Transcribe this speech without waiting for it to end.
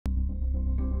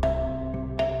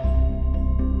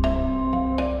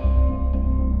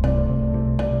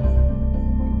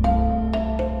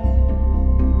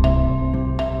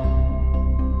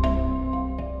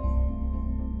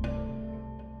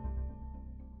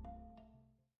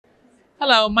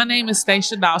Hello, my name is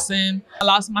Stacia Dawsin. I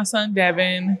lost my son,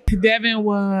 Devin. Devin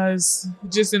was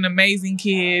just an amazing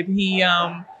kid. He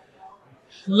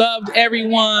loved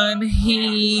everyone.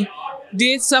 He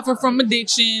did suffer from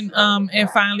addiction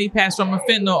and finally passed from a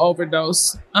fentanyl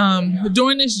overdose.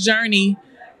 During this journey,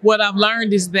 what I've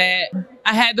learned is that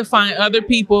I had to find other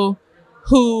people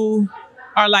who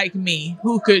are like me,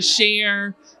 who could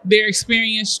share their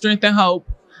experience, strength, and hope,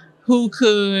 who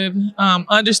could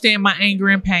understand my anger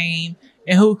and pain,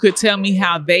 and who could tell me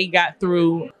how they got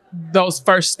through those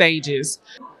first stages.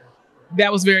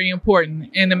 That was very important.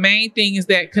 And the main thing is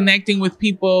that connecting with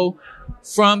people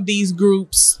from these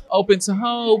groups, Open to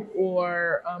Hope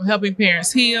or Helping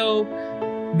Parents Heal,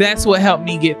 that's what helped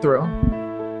me get through.